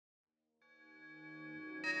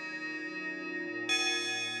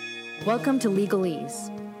Welcome to Legalese.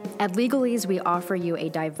 At Legalese, we offer you a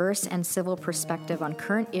diverse and civil perspective on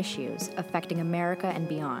current issues affecting America and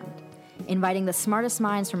beyond, inviting the smartest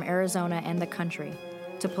minds from Arizona and the country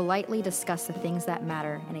to politely discuss the things that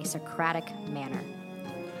matter in a Socratic manner.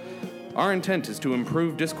 Our intent is to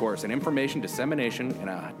improve discourse and information dissemination in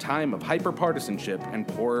a time of hyperpartisanship and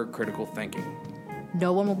poor critical thinking.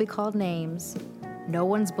 No one will be called names. No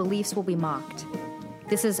one's beliefs will be mocked.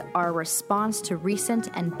 This is our response to recent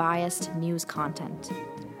and biased news content.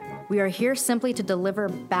 We are here simply to deliver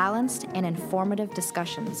balanced and informative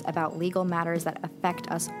discussions about legal matters that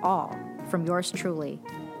affect us all, from yours truly,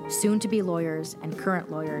 soon-to-be lawyers and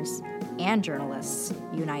current lawyers, and journalists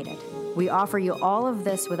united. We offer you all of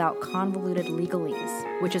this without convoluted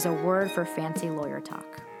legalese, which is a word for fancy lawyer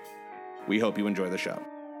talk. We hope you enjoy the show.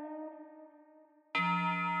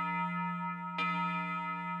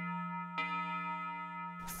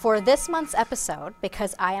 For this month's episode,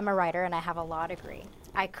 because I am a writer and I have a law degree,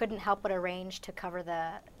 I couldn't help but arrange to cover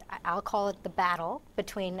I'll call it the battle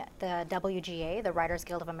between the WGA, the Writers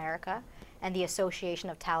Guild of America, and the Association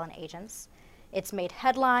of Talent Agents. It's made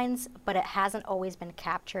headlines, but it hasn't always been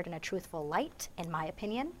captured in a truthful light, in my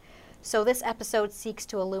opinion. So this episode seeks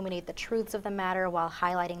to illuminate the truths of the matter while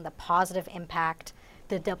highlighting the positive impact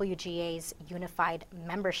the WGA's unified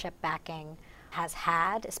membership backing has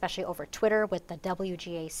had, especially over Twitter with the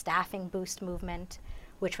WGA Staffing Boost movement,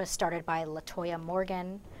 which was started by Latoya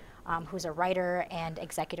Morgan, who's a writer and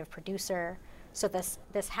executive producer. So this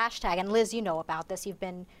hashtag, and Liz, you know about this, you've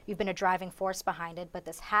been a driving force behind it, but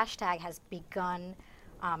this hashtag has begun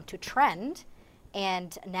to trend,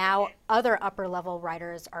 and now other upper-level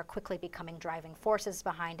writers are quickly becoming driving forces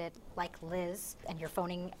behind it, like Liz, and you're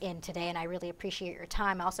phoning in today, and I really appreciate your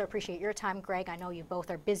time. I also appreciate your time, Greg. I know you both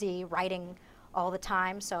are busy writing all the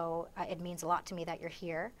time, so it means a lot to me that you're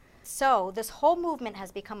here. So this whole movement has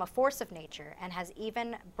become a force of nature and has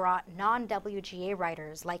even brought non-WGA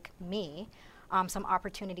writers like me some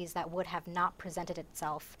opportunities that would have not presented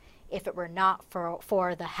itself if it were not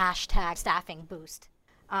for the hashtag staffing boost.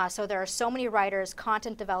 So there are so many writers,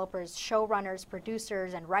 content developers, showrunners,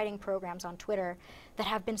 producers, and writing programs on Twitter that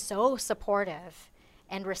have been so supportive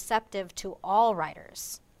and receptive to all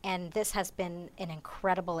writers. And this has been an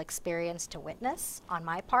incredible experience to witness on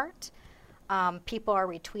my part. People are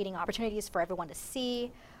retweeting opportunities for everyone to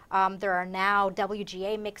see. There are now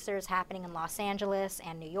WGA mixers happening in Los Angeles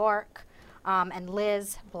and New York. And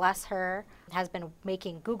Liz, bless her, has been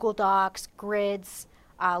making Google Docs, grids,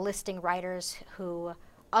 listing writers who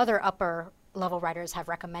other upper level writers have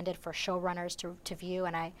recommended for showrunners to view.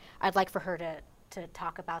 And I'd like for her to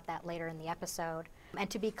talk about that later in the episode. And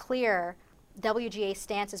to be clear, WGA's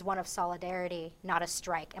stance is one of solidarity, not a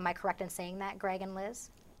strike. Am I correct in saying that, Greg and Liz?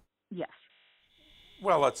 Yes.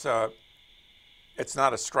 Well, it's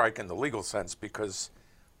not a strike in the legal sense because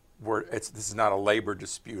this is not a labor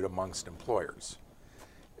dispute amongst employers.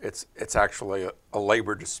 It's actually a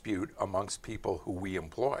labor dispute amongst people who we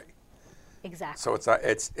employ. Exactly. So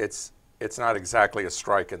it's not exactly a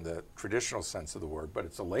strike in the traditional sense of the word, but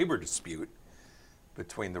it's a labor dispute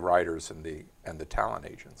between the writers and the talent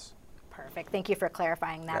agents. Perfect. Thank you for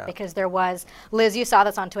clarifying that, Yeah. because there was, Liz, you saw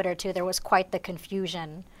this on Twitter too, there was quite the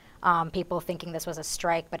confusion, people thinking this was a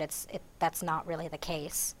strike, but that's not really the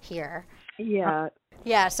case here. Yeah.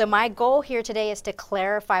 Yeah, so my goal here today is to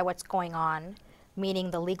clarify what's going on,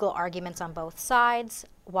 meaning the legal arguments on both sides,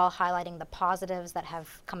 while highlighting the positives that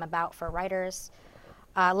have come about for writers.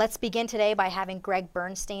 Let's begin today by having Greg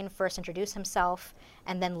Bernstein first introduce himself,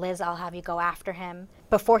 and then Liz, I'll have you go after him.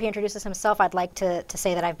 Before he introduces himself, I'd like to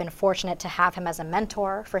say that I've been fortunate to have him as a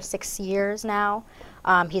mentor for 6 years now.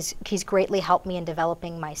 He's greatly helped me in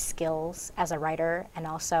developing my skills as a writer, and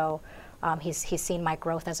also he's seen my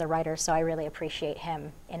growth as a writer, so I really appreciate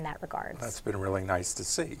him in that regard. That's been really nice to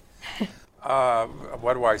see.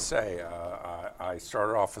 What do I say? I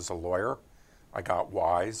started off as a lawyer. I got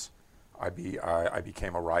wise. I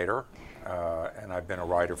became a writer, and I've been a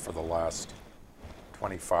writer for the last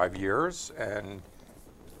 25 years, and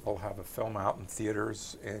we'll have a film out in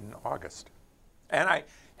theaters in August. And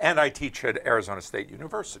I teach at Arizona State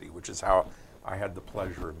University, which is how I had the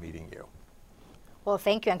pleasure of meeting you. Well,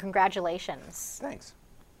 thank you and congratulations. Thanks.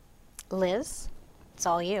 Liz, it's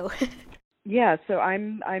all you. Yeah, so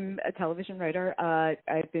I'm a television writer.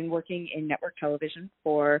 I've been working in network television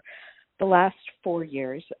for the last 4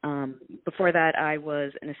 years. Before that, I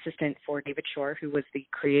was an assistant for David Shore, who was the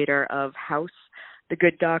creator of House, The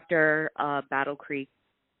Good Doctor, Battle Creek,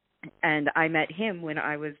 and I met him when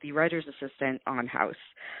I was the writer's assistant on House.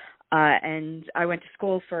 And I went to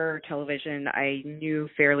school for television. I knew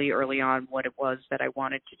fairly early on what it was that I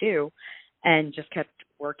wanted to do and just kept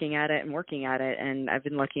working at it, and I've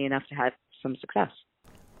been lucky enough to have some success.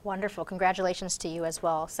 Wonderful. Congratulations to you as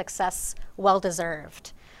well. Success well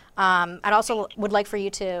deserved. I'd also would like for you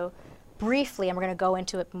to briefly, and we're going to go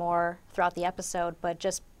into it more throughout the episode, but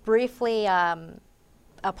just briefly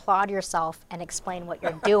applaud yourself and explain what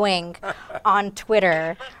you're doing on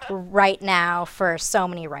Twitter right now for so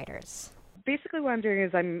many writers. Basically what I'm doing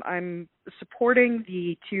is I'm supporting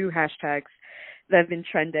the two hashtags that have been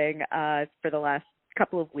trending for the last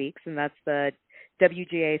couple of weeks, and that's the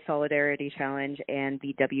WGA Solidarity Challenge and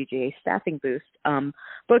the WGA Staffing Boost.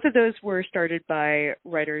 Both of those were started by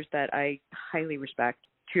writers that I highly respect,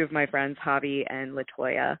 two of my friends, Javi and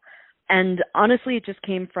Latoya. And honestly, it just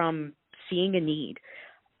came from seeing a need.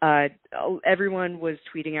 Everyone was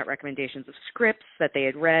tweeting out recommendations of scripts that they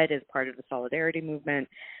had read as part of the Solidarity movement,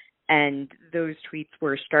 and those tweets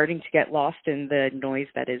were starting to get lost in the noise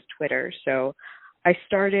that is Twitter. So I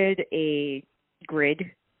started a grid,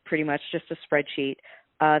 pretty much just a spreadsheet,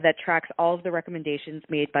 that tracks all of the recommendations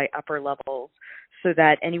made by upper levels so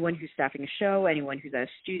that anyone who's staffing a show, anyone who's at a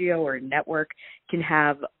studio or a network can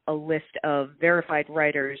have a list of verified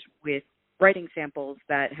writers with writing samples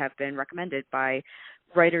that have been recommended by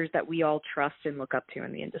writers that we all trust and look up to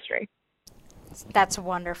in the industry. That's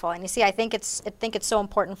wonderful. And you see, I think it's so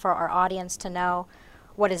important for our audience to know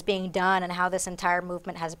what is being done and how this entire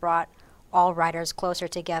movement has brought all writers closer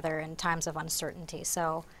together in times of uncertainty.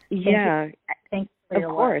 So yeah, thank you for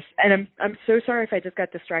of course. And I'm so sorry if I just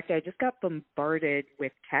got distracted. I just got bombarded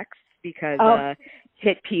with texts because a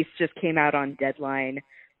hit piece just came out on Deadline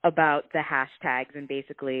about the hashtags and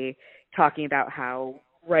basically talking about how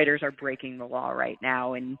writers are breaking the law right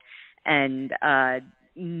now, and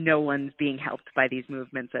no one's being helped by these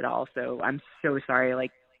movements at all. So I'm so sorry,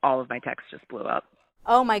 like all of my texts just blew up.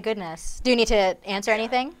 Oh my goodness. Do you need to answer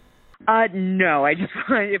anything? No, I just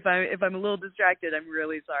if I'm a little distracted, I'm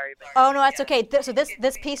really sorry. Oh no, that's okay. So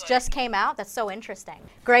this piece just came out. That's so interesting.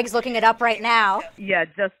 Greg's looking it up right now. Yeah,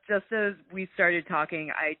 just as we started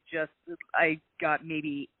talking, I got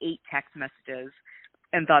maybe 8 text messages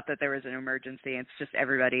and thought that there was an emergency. It's just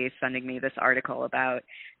everybody sending me this article about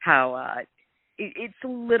how it's a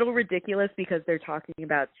little ridiculous because they're talking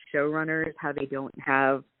about showrunners, how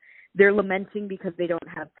they're lamenting because they don't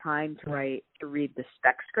have time to read the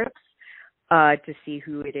spec scripts to see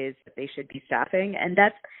who it is that they should be staffing. And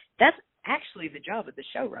that's actually the job of the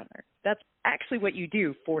showrunner. That's actually what you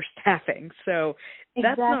do for staffing. So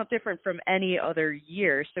that's not different from any other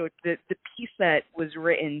year. So the piece that was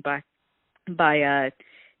written by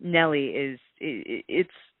Nellie it's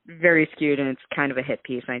very skewed, and it's kind of a hit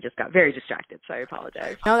piece, and I just got very distracted, so I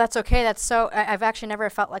apologize. No, that's okay. I've actually never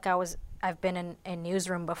felt like I've been in a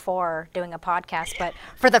newsroom before doing a podcast, but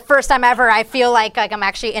for the first time ever, I feel like I'm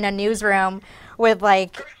actually in a newsroom with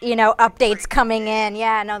updates coming in.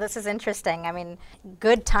 Yeah, no, this is interesting. I mean,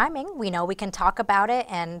 good timing. We know we can talk about it,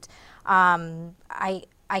 and I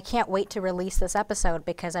can't wait to release this episode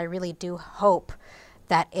because I really do hope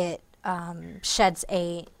that it sheds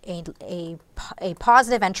a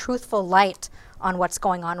positive and truthful light on what's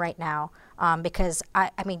going on right now. Because I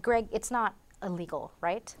mean, Greg, it's not illegal,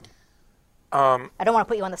 right? I don't want to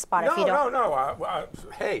put you on the spot if you don't. No.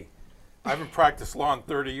 Hey, I haven't practiced law in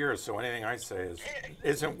 30 years, so anything I say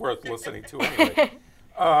isn't worth listening to anyway.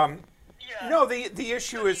 No, the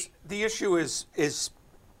issue is.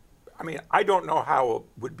 I mean, I don't know how it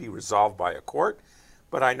would be resolved by a court,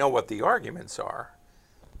 but I know what the arguments are.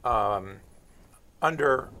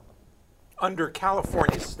 Under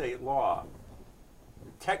California state law,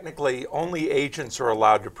 technically only agents are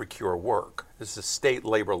allowed to procure work. This is a state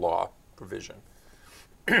labor law provision.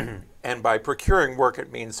 And by procuring work,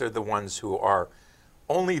 it means they're the ones who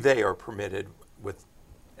only they are permitted with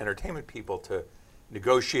entertainment people to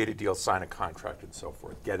negotiate a deal, sign a contract, and so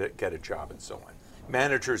forth, get a job, and so on.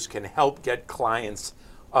 Managers can help get clients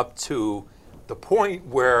up to the point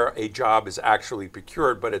where a job is actually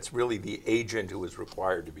procured, but it's really the agent who is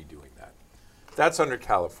required to be doing that. That's under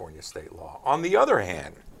California state law. On the other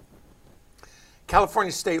hand,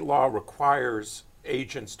 California state law requires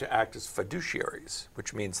agents to act as fiduciaries,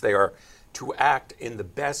 which means they are to act in the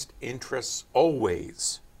best interests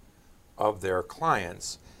always of their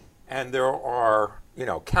clients. And there are,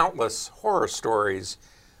 countless horror stories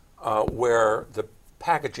where the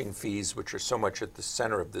packaging fees, which are so much at the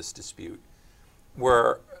center of this dispute,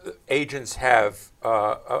 where agents have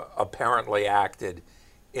apparently acted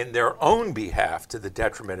in their own behalf to the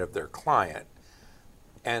detriment of their client.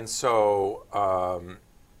 And so,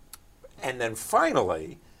 and then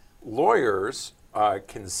finally, lawyers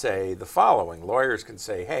can say the following. Lawyers can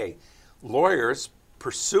say, hey, lawyers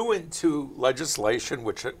pursuant to legislation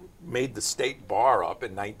which made the state bar up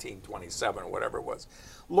in 1927 or whatever it was,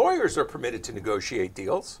 lawyers are permitted to negotiate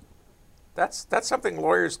deals. That's something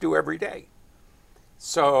lawyers do every day.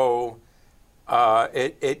 So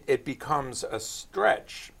it becomes a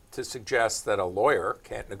stretch to suggest that a lawyer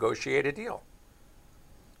can't negotiate a deal.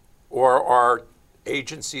 Or are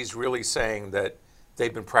agencies really saying that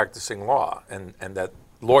they've been practicing law and that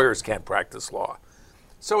lawyers can't practice law?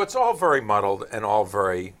 So it's all very muddled and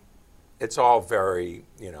it's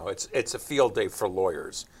a field day for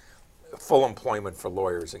lawyers, full employment for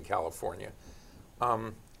lawyers in California.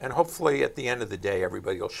 And hopefully at the end of the day,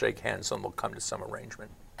 everybody will shake hands and we'll come to some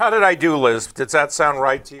arrangement. How did I do, Liz? Does that sound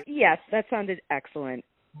right to you? Yes, that sounded excellent.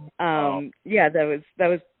 Yeah, that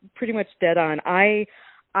was pretty much dead on. I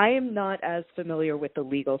am not as familiar with the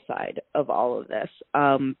legal side of all of this.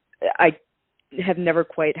 I have never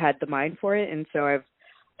quite had the mind for it, and so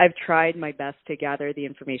I've tried my best to gather the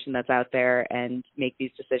information that's out there and make these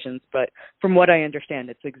decisions. But from what I understand,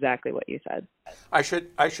 it's exactly what you said. I should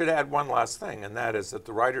add one last thing, and that is that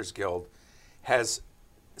the Writers Guild has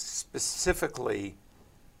specifically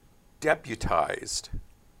deputized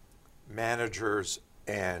managers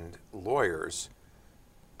and lawyers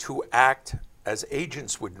to act as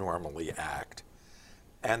agents would normally act.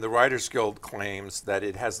 And the Writers Guild claims that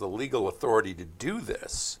it has the legal authority to do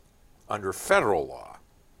this under federal law.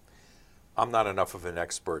 I'm not enough of an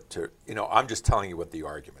expert to, I'm just telling you what the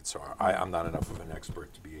arguments are. I'm not enough of an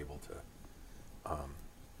expert to be able to,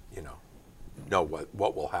 know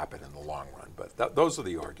what will happen in the long run. But those are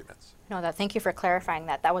the arguments. No, thank you for clarifying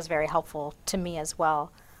that. That was very helpful to me as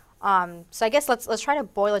well. So I guess let's try to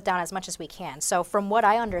boil it down as much as we can. So from what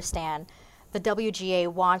I understand, the WGA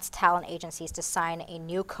wants talent agencies to sign a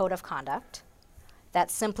new code of conduct that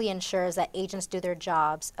simply ensures that agents do their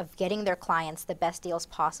jobs of getting their clients the best deals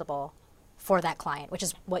possible for that client, which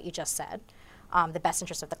is what you just said, the best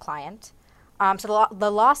interest of the client. So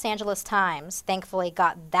the Los Angeles Times thankfully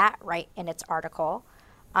got that right in its article.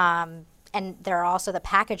 And there are also the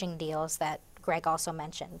packaging deals that Greg also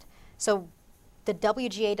mentioned. So the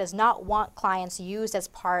WGA does not want clients used as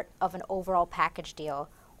part of an overall package deal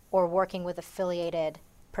or working with affiliated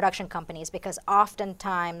production companies, because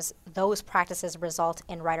oftentimes those practices result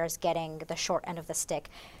in writers getting the short end of the stick.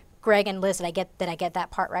 Greg and Liz, did I get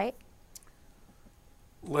that part right?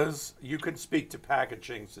 Liz, you can speak to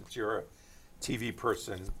packaging since you're a TV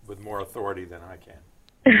person with more authority than I can.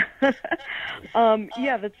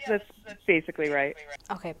 Yeah, that's basically right.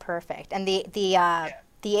 Okay, perfect. And the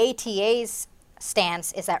ATA's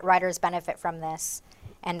stance is that writers benefit from this,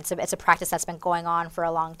 and it's a practice that's been going on for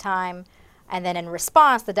a long time. And then in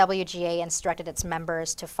response, the WGA instructed its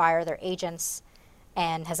members to fire their agents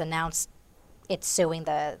and has announced it's suing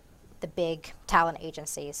the big talent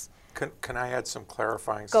agencies. Can I add some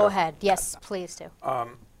clarifying stuff? Go ahead. Yes, please do.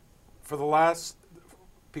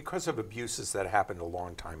 Because of abuses that happened a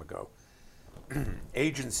long time ago,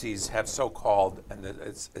 agencies have so-called, and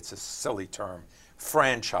it's a silly term,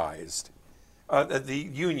 franchised.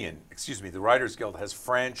 The Writers Guild has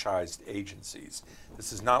franchised agencies.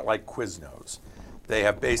 This is not like Quiznos. They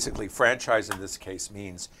have basically, franchise in this case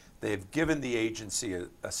means they've given the agency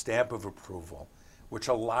a stamp of approval, which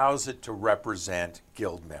allows it to represent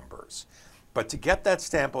guild members. But to get that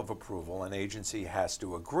stamp of approval, an agency has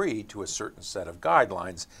to agree to a certain set of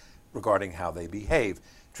guidelines regarding how they behave.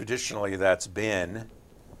 Traditionally, that's been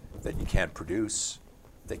that you can't produce,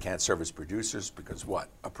 they can't serve as producers, because what?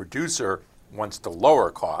 A producer wants to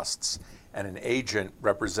lower costs, and an agent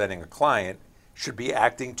representing a client should be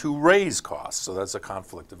acting to raise costs. So that's a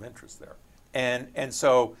conflict of interest there. And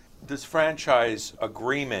so this franchise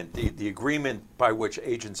agreement, the agreement by which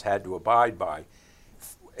agents had to abide by,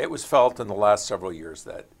 it was felt in the last several years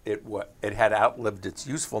that it had outlived its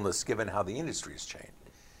usefulness given how the industry has changed.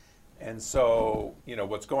 And so,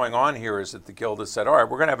 what's going on here is that the Guild has said, all right,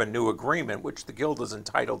 we're going to have a new agreement, which the Guild is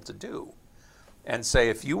entitled to do, and say,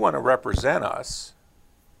 if you want to represent us,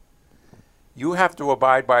 you have to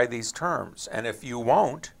abide by these terms. And if you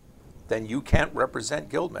won't, then you can't represent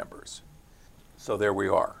Guild members. So there we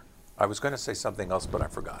are. I was going to say something else, but I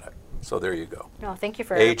forgot it. So there you go. No, thank you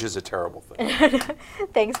for... Age is a terrible thing.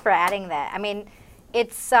 Thanks for adding that. I mean,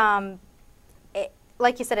 it's,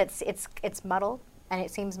 like you said, it's muddled and it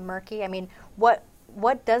seems murky. I mean, what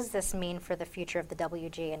does this mean for the future of the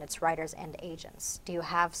WGA and its writers and agents? Do you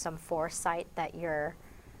have some foresight that you're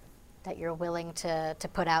willing to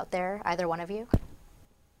put out there, either one of you?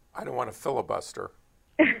 I don't want to filibuster.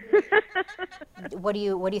 What do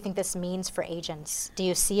you think this means for agents? Do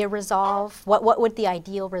you see a resolve? What would the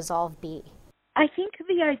ideal resolve be? I think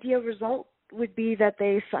the ideal result would be that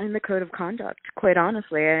they sign the code of conduct, quite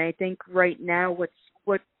honestly. And I think right now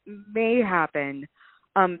what may happen,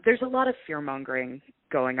 there's a lot of fear-mongering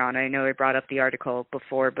going on. I know I brought up the article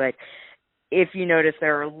before, but if you notice,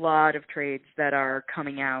 there are a lot of trades that are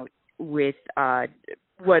coming out with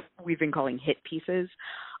what we've been calling hit pieces,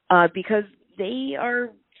 because they are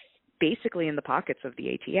basically in the pockets of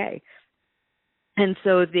the ATA. And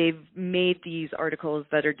so they've made these articles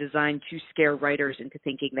that are designed to scare writers into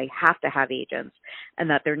thinking they have to have agents and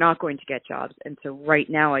that they're not going to get jobs. And so right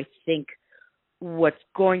now, I think what's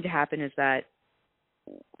going to happen is that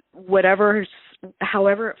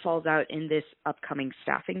however it falls out in this upcoming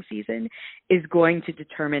staffing season is going to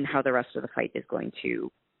determine how the rest of the fight is going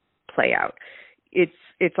to play out.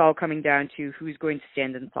 It's all coming down to who's going to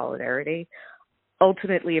stand in solidarity.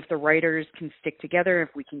 Ultimately, if the writers can stick together, if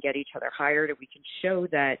we can get each other hired, if we can show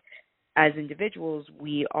that as individuals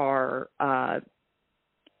we are,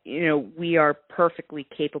 we are perfectly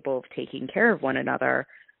capable of taking care of one another,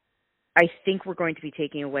 I think we're going to be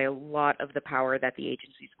taking away a lot of the power that the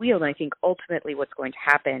agencies wield. And I think ultimately what's going to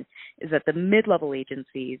happen is that the mid-level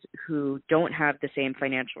agencies who don't have the same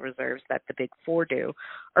financial reserves that the Big Four do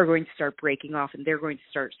are going to start breaking off, and they're going to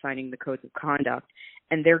start signing the codes of conduct,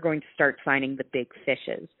 and they're going to start signing the big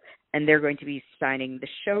fishes, and they're going to be signing the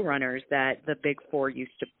showrunners that the Big Four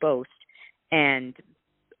used to boast. And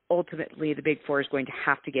ultimately the Big Four is going to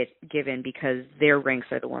have to give in because their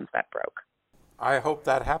ranks are the ones that broke. I hope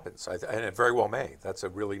that happens, and it very well may. That's a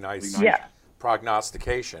really nice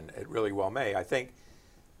prognostication. It really well may. I think,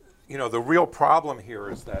 the real problem here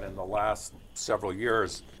is that in the last several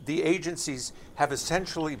years, the agencies have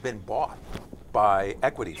essentially been bought by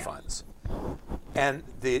equity funds. And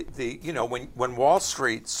when Wall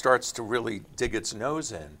Street starts to really dig its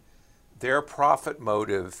nose in, their profit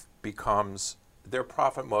motive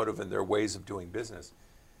and their ways of doing business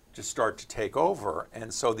just start to take over.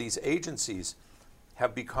 And so these agencies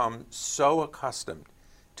have become so accustomed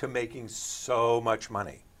to making so much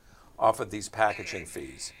money off of these packaging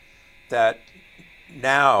fees that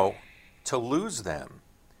now to lose them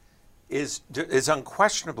is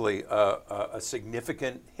unquestionably a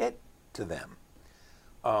significant hit to them,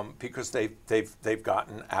 because they've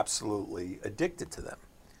gotten absolutely addicted to them.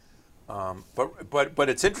 But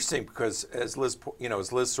it's interesting because as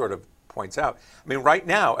Liz sort of points out, I mean, right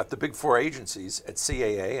now at the Big Four agencies, at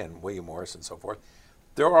CAA and William Morris and so forth,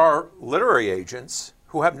 there are literary agents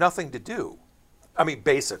who have nothing to do. I mean,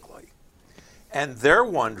 basically. And they're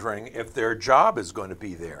wondering if their job is going to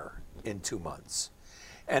be there in 2 months.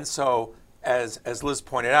 And so, as Liz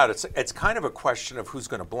pointed out, it's kind of a question of who's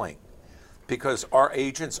going to blink. Because our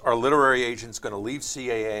literary agents going to leave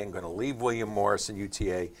CAA and going to leave William Morris and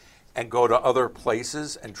UTA and go to other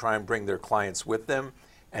places and try and bring their clients with them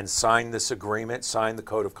and sign this agreement, sign the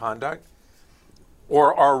code of conduct?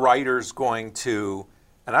 Or are writers going to,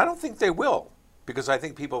 and I don't think they will, because I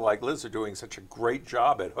think people like Liz are doing such a great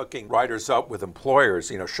job at hooking writers up with employers,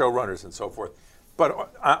 showrunners and so forth.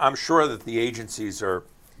 But I'm sure that the agencies are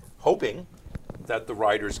hoping that the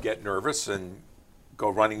writers get nervous and go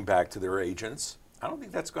running back to their agents. I don't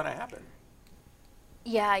think that's going to happen.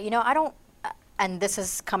 Yeah, I don't, and this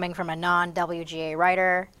is coming from a non-WGA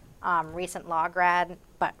writer, recent law grad,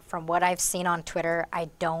 but from what I've seen on Twitter, I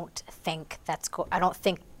don't think I don't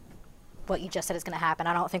think what you just said is going to happen.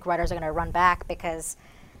 I don't think writers are going to run back, because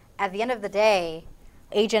at the end of the day,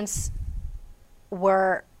 agents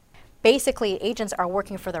are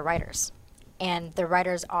working for the writers, and the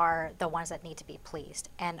writers are the ones that need to be pleased.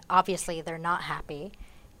 And obviously they're not happy,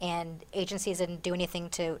 and agencies didn't do anything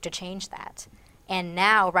to change that. And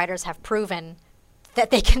now writers have proven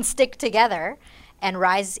that they can stick together and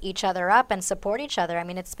rise each other up and support each other. I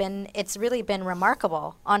mean, it's really been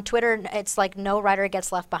remarkable. On Twitter, it's like no writer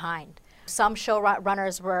gets left behind. Some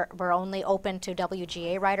showrunners were only open to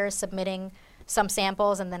WGA writers submitting some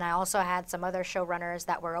samples, and then I also had some other showrunners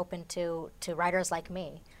that were open to writers like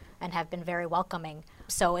me and have been very welcoming.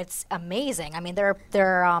 So it's amazing. I mean, there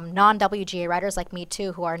are non-WGA writers like me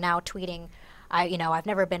too who are now tweeting, I've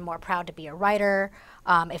never been more proud to be a writer.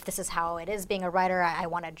 If this is how it is being a writer,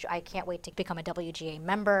 I can't wait to become a WGA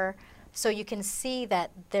member. So you can see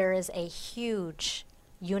that there is a huge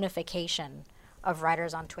unification of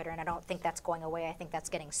writers on Twitter, and I don't think that's going away. I think that's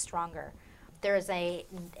getting stronger. There is an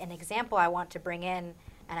example I want to bring in,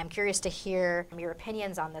 and I'm curious to hear your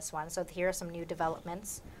opinions on this one. So here are some new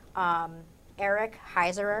developments. Eric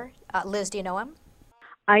Heiserer, Liz, do you know him?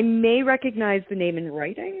 I may recognize the name in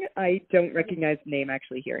writing. I don't recognize the name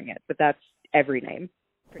actually hearing it, but that's every name.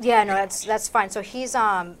 Yeah, no, that's fine. So he has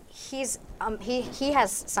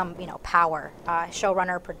some power,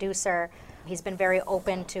 showrunner, producer. He's been very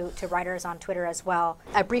open to writers on Twitter as well.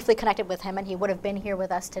 I briefly connected with him, and he would have been here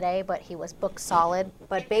with us today, but he was booked solid.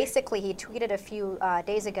 But basically, he tweeted a few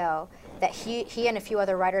days ago that he and a few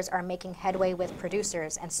other writers are making headway with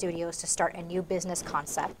producers and studios to start a new business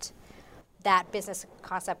concept. That business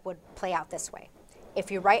concept would play out this way. If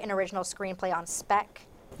you write an original screenplay on spec,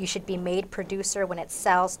 you should be made producer when it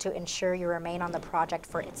sells to ensure you remain on the project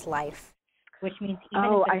for its life. Which means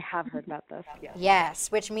I have heard about this. Yes.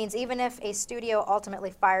 Yes, which means even if a studio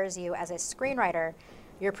ultimately fires you as a screenwriter,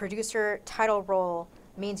 your producer title role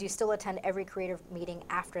means you still attend every creative meeting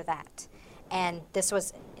after that. And this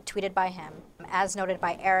was tweeted by him. As noted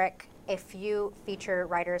by Eric, a few feature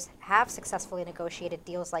writers have successfully negotiated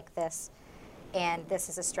deals like this, and this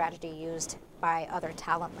is a strategy used by other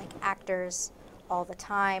talent like actors all the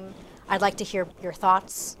time. I'd like to hear your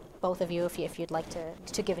thoughts, both of you, if you'd like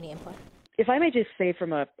to give any input. If I may just say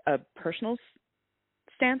from a personal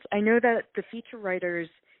stance, I know that the feature writers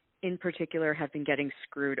in particular have been getting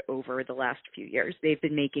screwed over the last few years. They've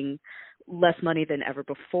been making less money than ever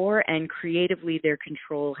before, and creatively their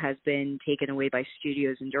control has been taken away by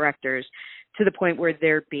studios and directors to the point where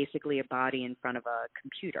they're basically a body in front of a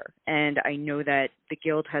computer. And I know that the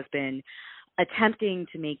Guild has been attempting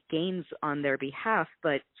to make gains on their behalf,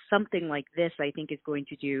 but something like this I think is going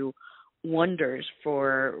to do wonders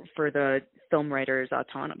for the film writers'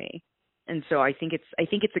 autonomy. And so I think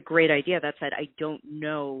it's a great idea. That said, I don't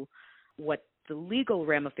know what the legal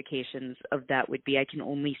ramifications of that would be. I can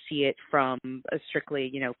only see it from a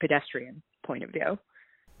strictly, pedestrian point of view.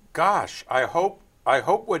 Gosh, I hope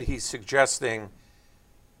what he's suggesting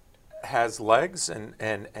has legs and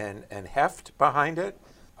heft behind it,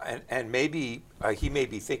 and maybe he may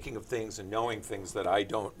be thinking of things and knowing things that I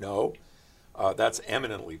don't know. That's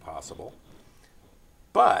eminently possible.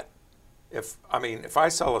 But if I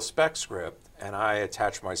sell a spec script and I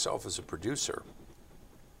attach myself as a producer,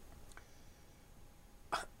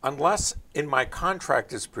 unless in my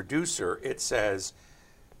contract as producer it says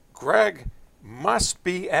Greg must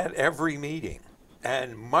be at every meeting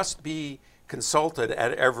and must be consulted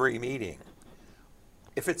at every meeting.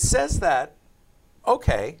 If it says that,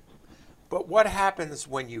 okay, but what happens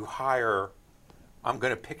when you hire, I'm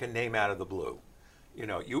going to pick a name out of the blue.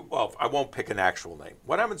 I won't pick an actual name.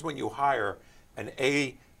 What happens when you hire an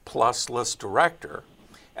A-plus list director,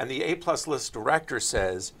 and the A-plus list director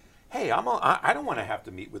says, hey, I don't want to have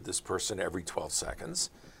to meet with this person every 12 seconds.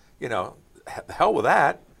 Hell with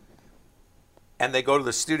that. And they go to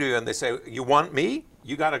the studio and they say, you want me?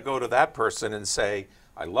 You got to go to that person and say,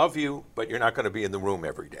 I love you, but you're not going to be in the room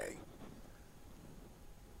every day.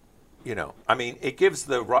 It gives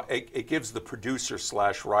the producer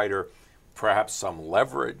 / writer perhaps some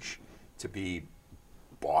leverage to be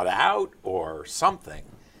bought out or something.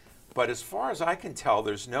 But as far as I can tell,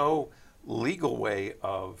 there's no legal way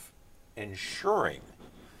of ensuring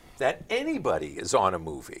that anybody is on a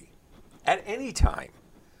movie at any time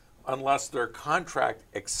unless their contract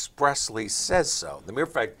expressly says so. The mere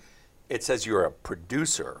fact it says you're a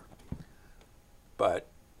producer, but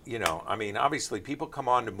obviously people come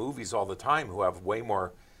on to movies all the time who have way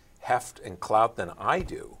more heft and clout than I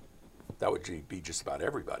do. That would be just about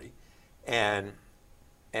everybody. And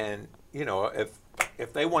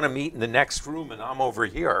if they want to meet in the next room and I'm over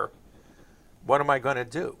here, what am I going to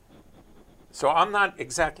do? So I'm not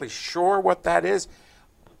exactly sure what that is.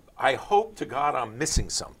 I hope to God I'm missing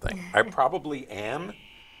something. I probably am.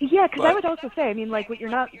 Yeah, because I would also say, what you're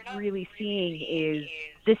not really seeing is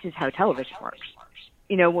this is how television works.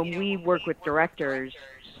 When we work with directors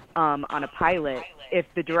on a pilot, if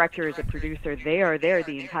the director is a producer, they are there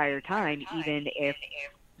the entire time, even if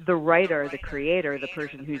the writer, the creator, the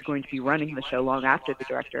person who's going to be running the show long after the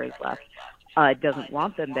director has left, doesn't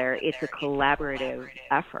want them there. It's a collaborative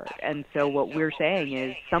effort. And so what we're saying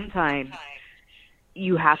is sometimes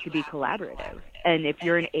you have to be collaborative. And if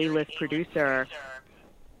you're an A-list producer,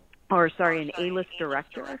 an A-list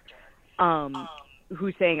director,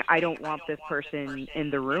 who's saying, I don't want this person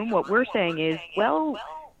in the room, what we're saying is, well,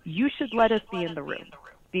 you should let us be in the room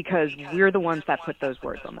because we're the ones that put those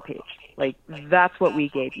words on the page. That's what we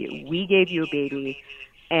gave you. We gave you a baby,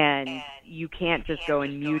 and you can't just go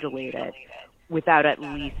and mutilate it without at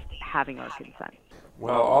least having our consent.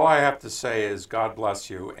 Well, all I have to say is God bless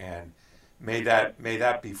you, and may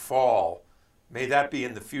that befall. May that be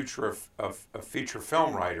in the future of feature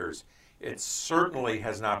film writers. It certainly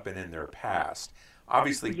has not been in their past.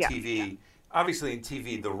 Obviously, in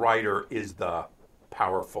TV, the writer is the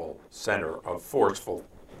powerful center of forceful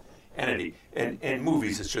entity. In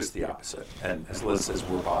movies, it's just the opposite. And as Liz says,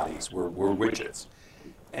 we're bodies, we're widgets.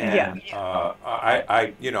 And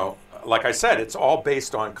like I said, it's all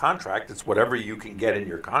based on contract. It's whatever you can get in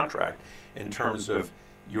your contract in terms of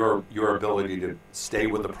your ability to stay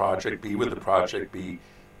with the project, be with the project, be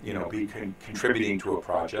contributing to a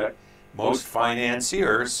project. Most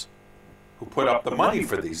financiers who put up the money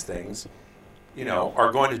for these things,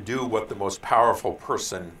 are going to do what the most powerful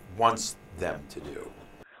person wants them to do.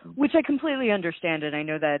 Which I completely understand, and I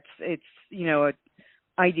know that it's an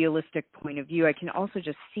idealistic point of view. I can also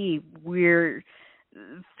just see where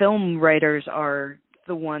film writers are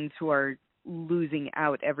the ones who are losing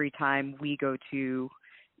out every time we go to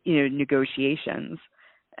negotiations.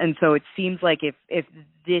 And so it seems like if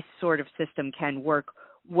this sort of system can work,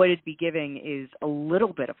 what it'd be giving is a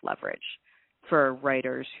little bit of leverage for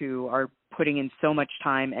writers who are putting in so much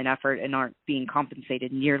time and effort and aren't being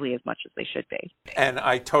compensated nearly as much as they should be. And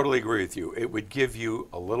I totally agree with you. It would give you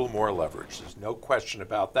a little more leverage. There's no question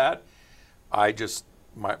about that.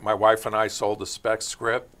 My wife and I sold a spec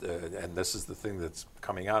script, and this is the thing that's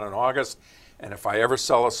coming out in August. And if I ever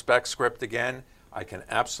sell a spec script again, I can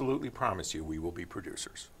absolutely promise you we will be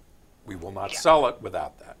producers. We will not sell it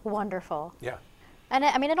without that. Wonderful. Yeah. And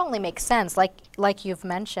it only makes sense, like you've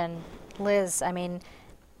mentioned, Liz. I mean,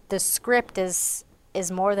 the script is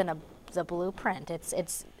more than the blueprint.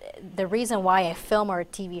 It's the reason why a film or a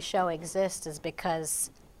TV show exists is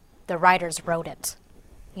because the writers wrote it.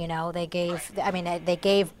 They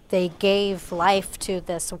gave life to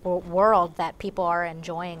this world that people are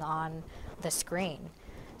enjoying on the screen.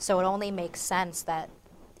 So it only makes sense that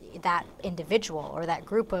that individual or that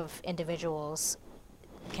group of individuals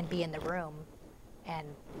can be in the room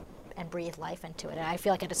and breathe life into it. And I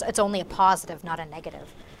feel like it's only a positive, not a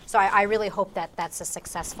negative. So I really hope that that's a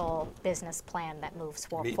successful business plan that moves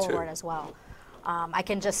forward as well. I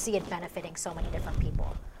can just see it benefiting so many different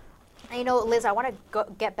people. And, Liz, I want to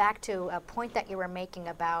get back to a point that you were making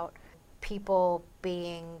about people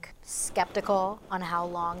being skeptical on how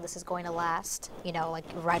long this is going to last, like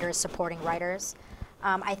writers supporting writers.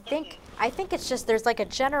 I think it's just there's like a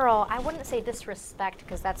general, I wouldn't say disrespect,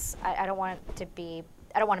 because that's I don't want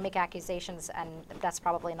to make accusations, and that's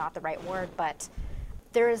probably not the right word, but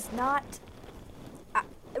there is not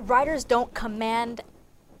writers don't command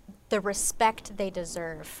the respect they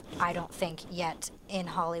deserve, I don't think, yet in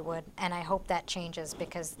Hollywood, and I hope that changes,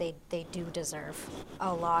 because they do deserve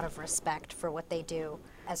a lot of respect for what they do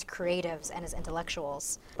as creatives and as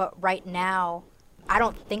intellectuals. But right now, I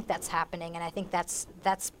don't think that's happening, and I think that's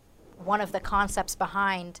one of the concepts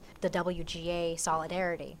behind the WGA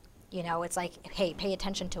solidarity. It's like, hey, pay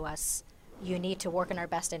attention to us. You need to work in our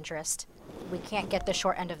best interest. We can't get the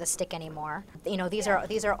short end of the stick anymore. These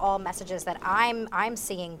are all messages that I'm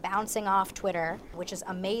seeing bouncing off Twitter, which is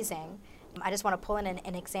amazing. I just want to pull in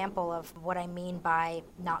an example of what I mean by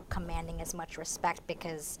not commanding as much respect,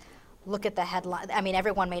 because look at the headline. I mean,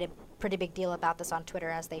 everyone made a pretty big deal about this on Twitter,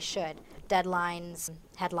 as they should. Deadline's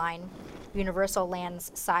headline: Universal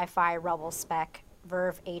lands sci-fi rebel spec.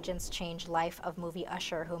 Verve agents change life of movie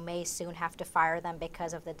usher who may soon have to fire them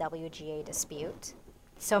because of the WGA dispute.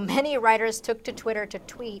 So many writers took to Twitter to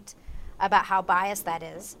tweet about how biased that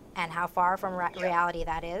is and how far from reality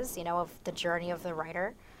that is, of the journey of the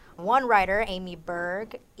writer. One writer, Amy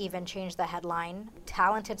Berg, even changed the headline: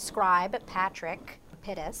 Talented scribe Patrick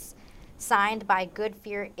Pittis, signed by Good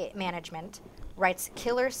Fear Management, writes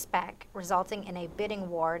killer spec resulting in a bidding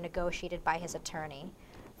war negotiated by his attorney.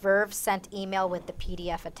 Verve sent email with the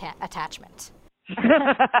PDF attachment.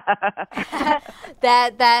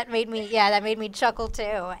 that made me chuckle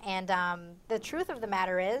too. And the truth of the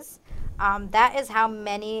matter is, that is how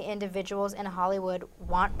many individuals in Hollywood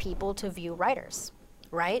want people to view writers,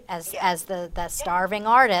 right? As the starving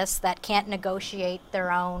artists that can't negotiate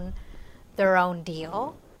their own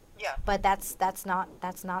deal. Yeah. But that's not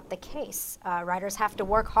the case. Writers have to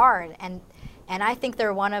work hard, and I think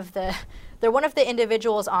they're one of the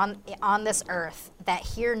individuals on this earth that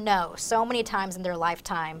hear no so many times in their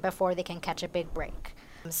lifetime before they can catch a big break.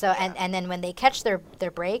 So and then when they catch their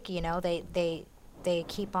break, they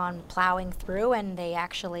keep on plowing through and they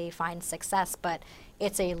actually find success. But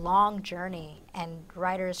it's a long journey, and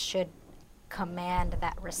writers should command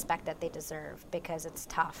that respect that they deserve, because it's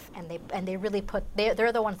tough, and they really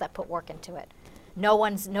they're the ones that put work into it. No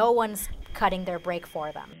one's cutting their break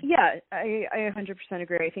for them. Yeah, I 100%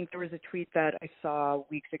 agree. I think there was a tweet that I saw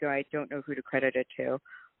weeks ago. I don't know who to credit it to.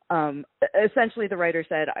 Essentially, the writer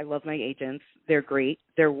said, "I love my agents. They're great.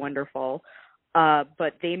 They're wonderful.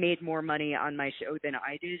 But they made more money on my show than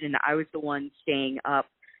I did, and I was the one staying up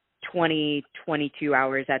 20, 22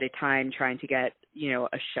 hours at a time trying to get,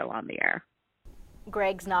 a show on the air."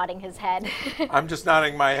 Greg's nodding his head. I'm just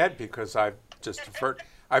nodding my head because I've just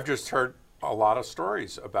heard a lot of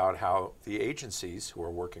stories about how the agencies who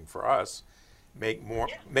are working for us make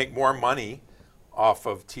more money off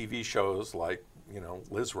of TV shows like,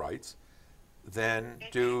 Liz writes, than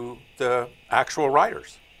do the actual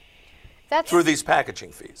writers through these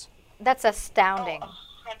packaging fees. That's astounding. 100%.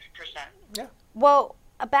 Yeah. Well,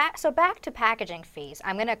 back to packaging fees.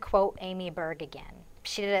 I'm going to quote Amy Berg again.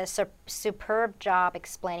 She did a superb job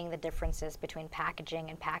explaining the differences between packaging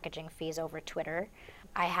and packaging fees over Twitter.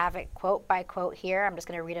 I have it quote by quote here. I'm just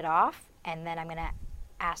going to read it off, and then I'm going to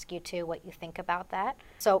ask you two what you think about that.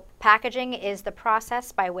 So, packaging is the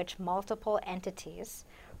process by which multiple entities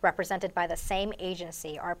represented by the same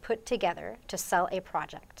agency are put together to sell a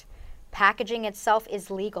project. Packaging itself is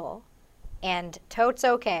legal and totes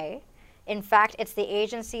okay. In fact, it's the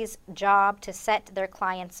agency's job to set their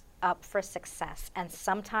clients up for success, and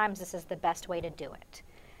sometimes this is the best way to do it.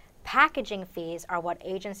 Packaging fees are what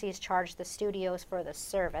agencies charge the studios for the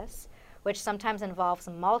service, which sometimes involves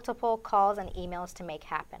multiple calls and emails to make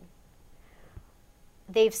happen.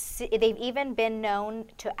 They've even been known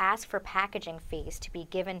to ask for packaging fees to be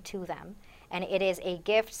given to them, and it is a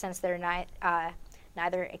gift since they're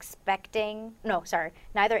neither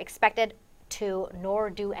expected to nor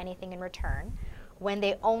do anything in return when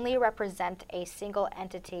they only represent a single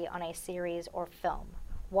entity on a series or film,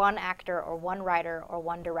 one actor or one writer or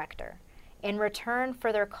one director. In return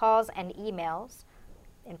for their calls and emails,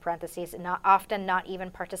 in parentheses, often not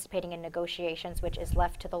even participating in negotiations, which is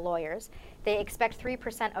left to the lawyers, they expect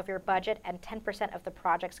 3% of your budget and 10% of the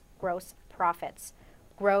project's gross profits,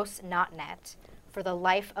 gross not net, for the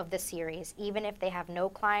life of the series, even if they have no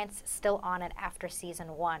clients still on it after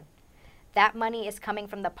season 1. That money is coming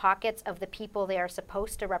from the pockets of the people they are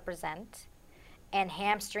supposed to represent and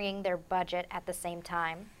hamstringing their budget at the same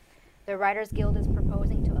time. The Writers Guild is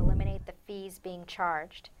proposing to eliminate the fees being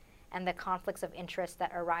charged and the conflicts of interest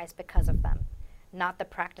that arise because of them, not the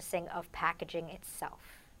practicing of packaging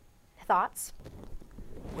itself. Thoughts?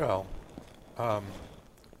 Well,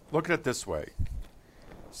 look at it this way.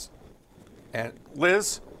 And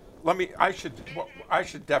Liz, I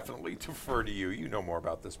should definitely defer to you. You know more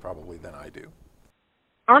about this probably than I do.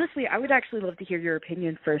 Honestly, I would actually love to hear your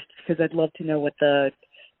opinion first, because I'd love to know what the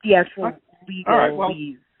actual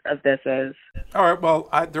legalese of this is. All right, well,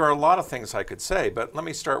 there are a lot of things I could say, but let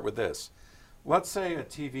me start with this. Let's say a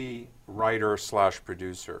TV writer /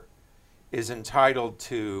 producer is entitled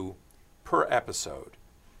to, per episode,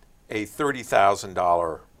 a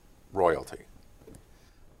 $30,000 royalty.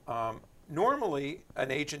 Normally, an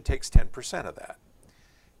agent takes 10% of that.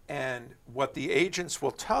 And what the agents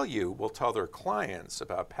will tell their clients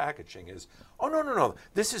about packaging is, oh, no,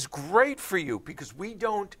 this is great for you because we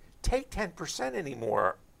don't take 10%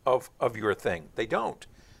 anymore of your thing. They don't.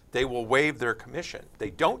 They will waive their commission. They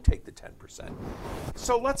don't take the 10%.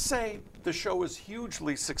 So let's say the show is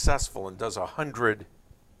hugely successful and does 100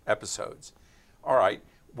 episodes. All right.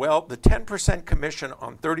 Well, the 10% commission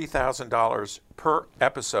on $30,000 per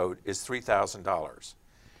episode is $3,000.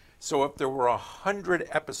 So if there were 100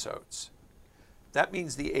 episodes, that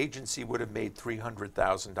means the agency would have made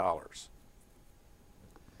 $300,000.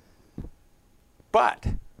 But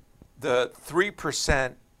the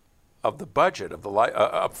 3% of the budget of the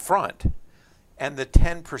up front and the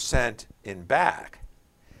 10% in back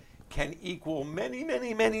can equal many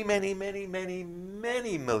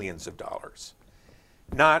millions of dollars.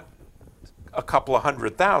 Not a couple of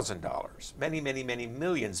 $100,000, many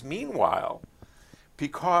millions. Meanwhile,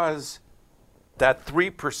 because that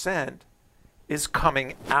 3% is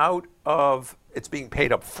coming out of, it's being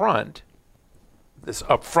paid up front, this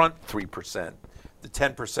upfront 3%, the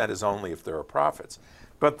 10% is only if there are profits.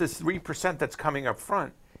 But this 3% that's coming up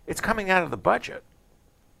front, it's coming out of the budget.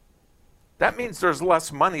 That means there's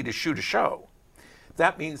less money to shoot a show.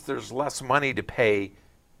 That means there's less money to pay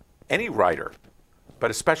any writer, but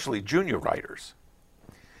especially junior writers.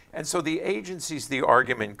 And so the agencies, the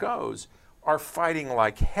argument goes, are fighting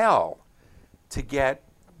like hell to get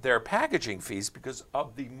their packaging fees because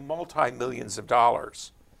of the multi-millions of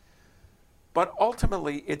dollars. But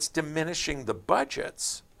ultimately, it's diminishing the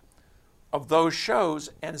budgets of those shows,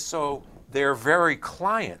 and so their very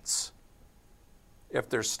clients, if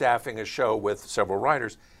they're staffing a show with several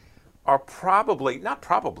writers, are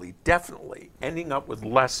definitely ending up with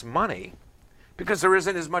less money because there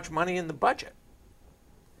isn't as much money in the budget.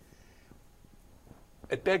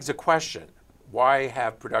 It begs a question. Why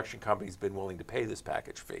have production companies been willing to pay this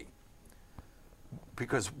package fee?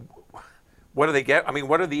 Because what do they get? I mean,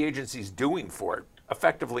 what are the agencies doing for it?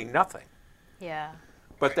 Effectively nothing. Yeah.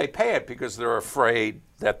 But they pay it because they're afraid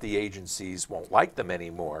that the agencies won't like them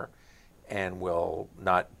anymore and will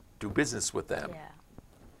not do business with them. Yeah.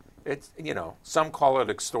 It's, you know, some call it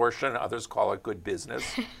extortion, others call it good business.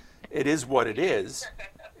 It is what it is.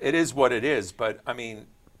 It is what it is. But I mean,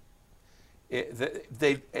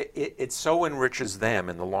 it so enriches them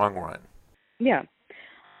in the long run. Yeah.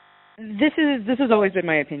 This has always been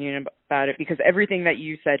my opinion about it, because everything that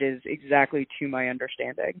you said is exactly to my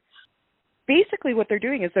understanding. Basically what they're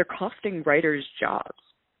doing is they're costing writers jobs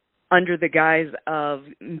under the guise of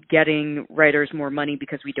getting writers more money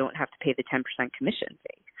because we don't have to pay the 10% commission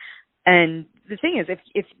fee. And the thing is,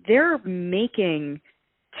 if they're making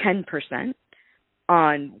 10%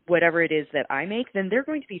 on whatever it is that I make, then they're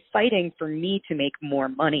going to be fighting for me to make more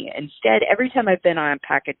money. Instead, every time I've been on a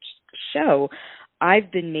packaged show,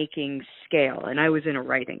 I've been making scale, and I was in a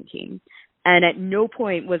writing team. And at no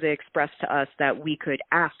point was it expressed to us that we could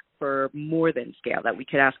ask for more than scale, that we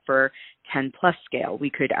could ask for 10 plus scale.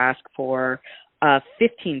 We could ask for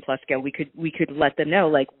 15 plus scale. We could let them know,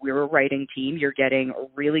 like, we're a writing team. You're getting a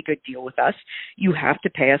really good deal with us. You have to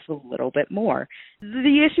pay us a little bit more.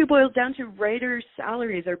 The issue boils down to writers'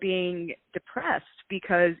 salaries are being depressed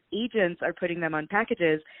because agents are putting them on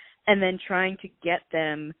packages and then trying to get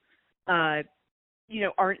them,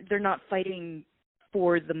 they're not fighting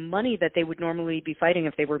for the money that they would normally be fighting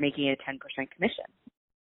if they were making a 10% commission.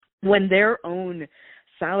 When their own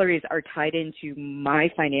salaries are tied into my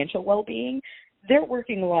financial well-being, they're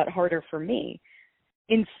working a lot harder for me.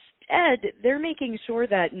 Instead, they're making sure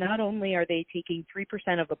that not only are they taking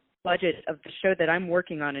 3% of the budget of the show that I'm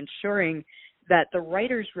working on, ensuring that the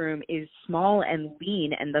writer's room is small and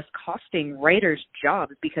lean and thus costing writers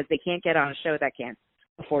jobs because they can't get on a show that can't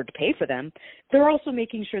afford to pay for them, they're also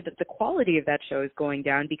making sure that the quality of that show is going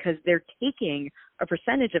down because they're taking a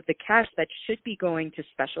percentage of the cash that should be going to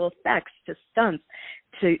special effects, to stunts,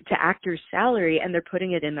 to actors' salary, and they're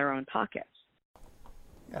putting it in their own pockets.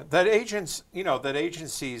 Yeah, that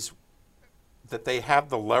agencies, that they have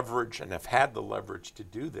the leverage and have had the leverage to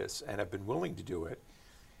do this and have been willing to do it.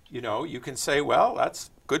 You know, you can say, well,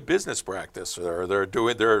 that's good business practice, or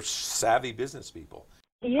they're savvy business people.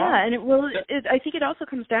 Yeah, and I think it also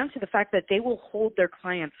comes down to the fact that they will hold their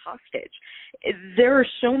clients hostage. There are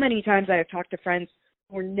so many times I have talked to friends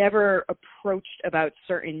who were never approached about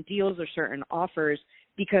certain deals or certain offers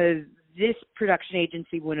because this production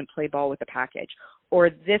agency wouldn't play ball with the package,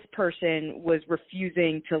 or this person was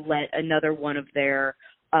refusing to let another one of their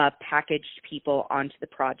packaged people onto the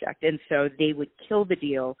project. And so they would kill the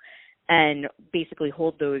deal and basically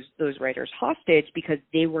hold those writers hostage because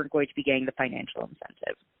they weren't going to be getting the financial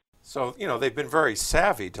incentive. So, you know, they've been very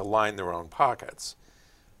savvy to line their own pockets.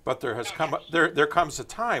 But there comes a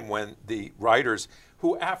time when the writers,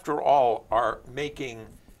 who after all are making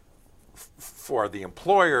for the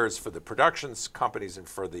employers, for the productions companies, and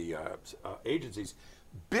for the agencies,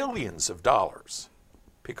 billions of dollars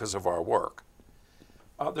because of our work,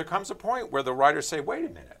 there comes a point where the writers say, wait a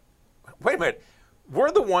minute,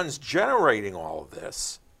 we're the ones generating all of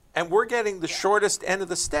this, and we're getting the shortest end of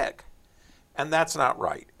the stick. And that's not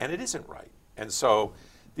right, and it isn't right. And so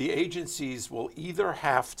the agencies will either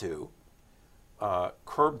have to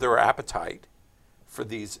curb their appetite for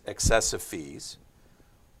these excessive fees,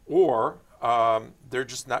 or they're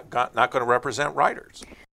just not going to represent writers.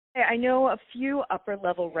 I know a few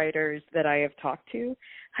upper-level writers that I have talked to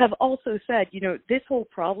have also said, this whole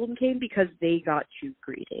problem came because they got too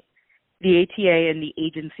greedy. The ATA and the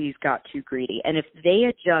agencies got too greedy. And if they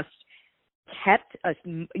had just kept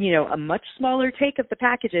a much smaller take of the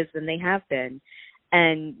packages than they have been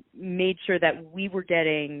and made sure that we were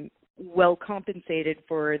getting well compensated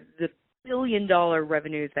for the billion-dollar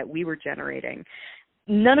revenues that we were generating,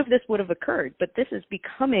 none of this would have occurred. But this is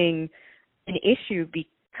becoming an issue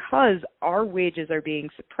because our wages are being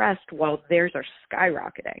suppressed while theirs are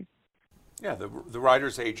skyrocketing. Yeah, the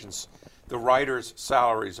writers' agents, the writers'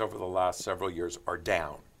 salaries over the last several years are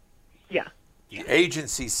down. Yeah. The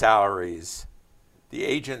agency salaries, the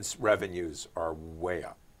agents' revenues are way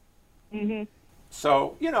up. Mm-hmm.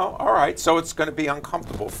 So, all right, so it's going to be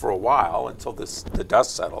uncomfortable for a while until the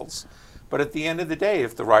dust settles. But at the end of the day,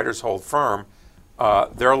 if the writers hold firm,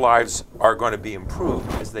 their lives are going to be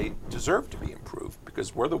improved as they deserve to be improved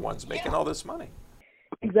because we're the ones making all this money.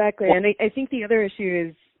 Exactly. And I think the other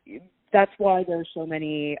issue is that's why there's so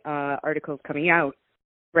many articles coming out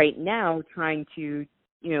right now trying to,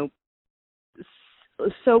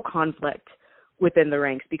 sow conflict within the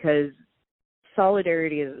ranks, because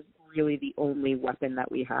solidarity is really the only weapon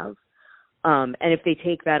that we have. And if they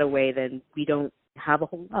take that away, then we don't have a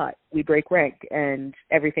whole lot. We break rank and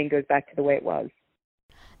everything goes back to the way it was.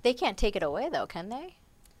 They can't take it away, though, can they?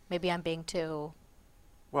 Maybe I'm being too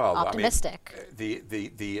optimistic. I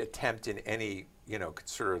mean, the attempt in any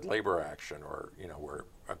concerted labor action, or where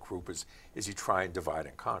group is you try and divide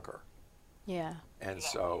and conquer. Yeah. And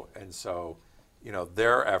so,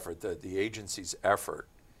 their effort, the agency's effort,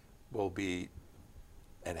 will be,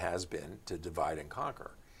 and has been, to divide and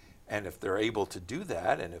conquer. And if they're able to do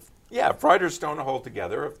that, and if writers don't hold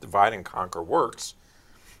together, if divide and conquer works,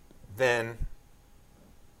 then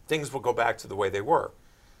things will go back to the way they were.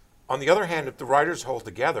 On the other hand, if the writers hold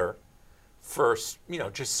together for,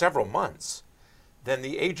 just several months, then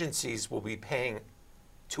the agencies will be paying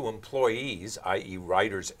to employees, i.e.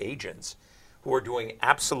 writers' agents, who are doing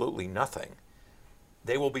absolutely nothing.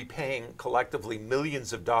 They will be paying collectively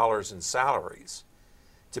millions of dollars in salaries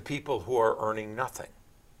to people who are earning nothing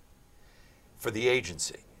for the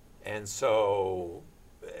agency. And so,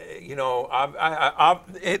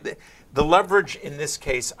 the leverage in this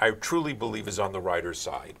case, I truly believe, is on the writer's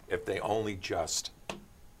side, if they only just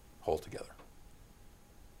hold together.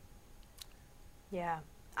 Yeah,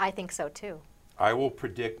 I think so too. I will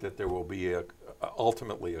predict that there will be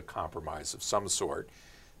ultimately a compromise of some sort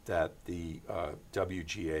that the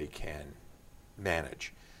WGA can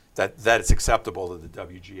manage, that it's acceptable to the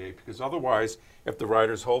WGA, because otherwise, if the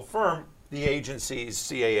writers hold firm, the agencies,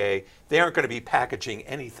 CAA, they aren't going to be packaging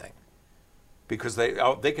anything, because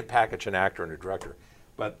they can package an actor and a director,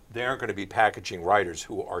 but they aren't going to be packaging writers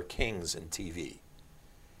who are kings in TV.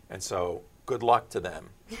 And so good luck to them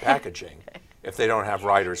packaging if they don't have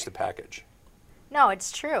writers to package. No,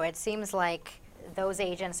 it's true. It seems like those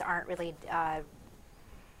agents aren't really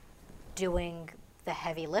doing the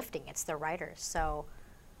heavy lifting. It's the writers. So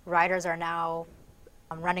writers are now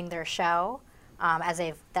running their show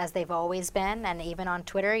as they've always been, and even on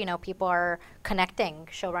Twitter, people are connecting.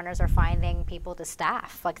 Showrunners are finding people to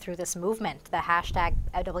staff, like through this movement. The hashtag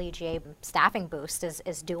WGA staffing boost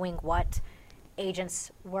is doing what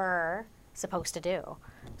agents were supposed to do.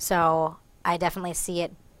 So I definitely see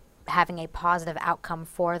it having a positive outcome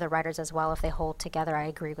for the writers as well if they hold together. I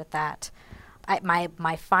agree with that.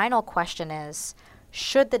 My final question is,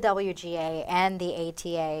 should the WGA and the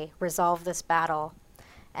ATA resolve this battle,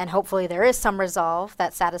 and hopefully there is some resolve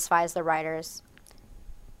that satisfies the writers,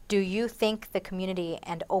 do you think the community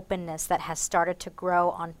and openness that has started to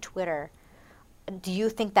grow on Twitter, do you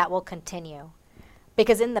think that will continue?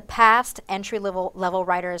 Because in the past, entry-level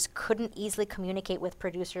writers couldn't easily communicate with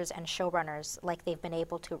producers and showrunners like they've been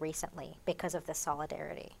able to recently because of this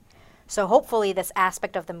solidarity. So hopefully this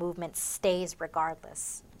aspect of the movement stays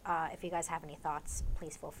regardless. If you guys have any thoughts,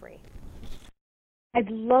 please feel free. I'd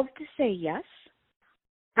love to say yes.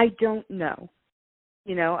 I don't know.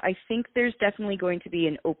 I think there's definitely going to be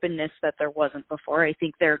an openness that there wasn't before. I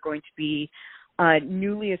think there are going to be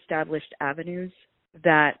newly established avenues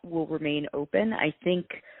that will remain open. I think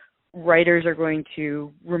writers are going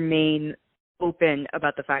to remain open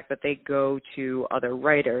about the fact that they go to other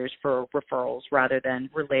writers for referrals rather than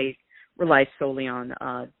rely solely on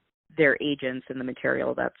their agents and the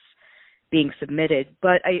material that's being submitted.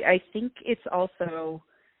 But I think it's also,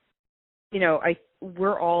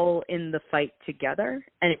 we're all in the fight together,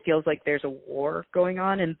 and it feels like there's a war going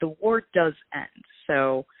on, and the war does end.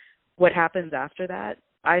 So what happens after that,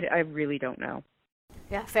 I really don't know.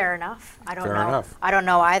 Yeah, fair enough. I don't know. Fair enough. I don't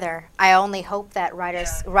know either. I only hope that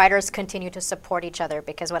writers continue to support each other,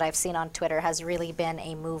 because what I've seen on Twitter has really been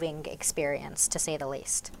a moving experience, to say the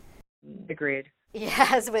least. Agreed.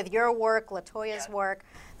 Yes, with your work, LaToya's work,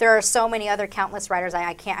 there are so many other countless writers.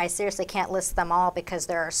 I seriously can't list them all, because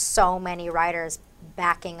there are so many writers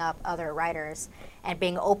backing up other writers and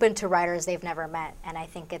being open to writers they've never met. And I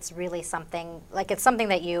think it's really something, it's something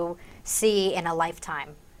that you see in a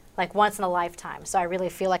lifetime. Like once in a lifetime. So I really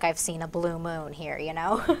feel like I've seen a blue moon here,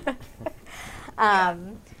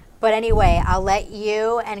 But anyway, I'll let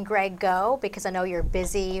you and Greg go, because I know you're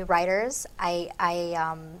busy writers.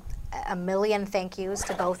 A million thank yous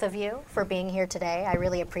to both of you for being here today. I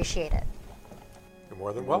really appreciate it. You're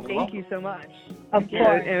more than welcome. Thank you so much. Of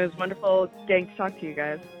course. It was wonderful getting to talk to you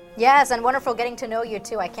guys. Yes, and wonderful getting to know you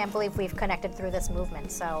too. I can't believe we've connected through this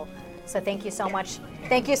movement. So thank you so much.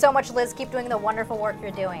 Thank you so much, Liz. Keep doing the wonderful work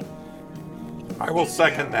you're doing. I will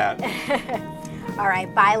second that. All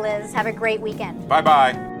right. Bye, Liz. Have a great weekend.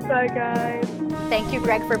 Bye-bye. Bye, guys. Thank you,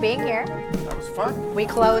 Greg, for being here. That was fun. We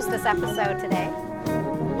closed this episode today.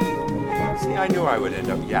 See, I knew I would end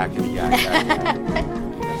up yakking.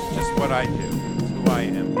 That's just what I do. It's who I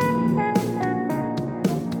am.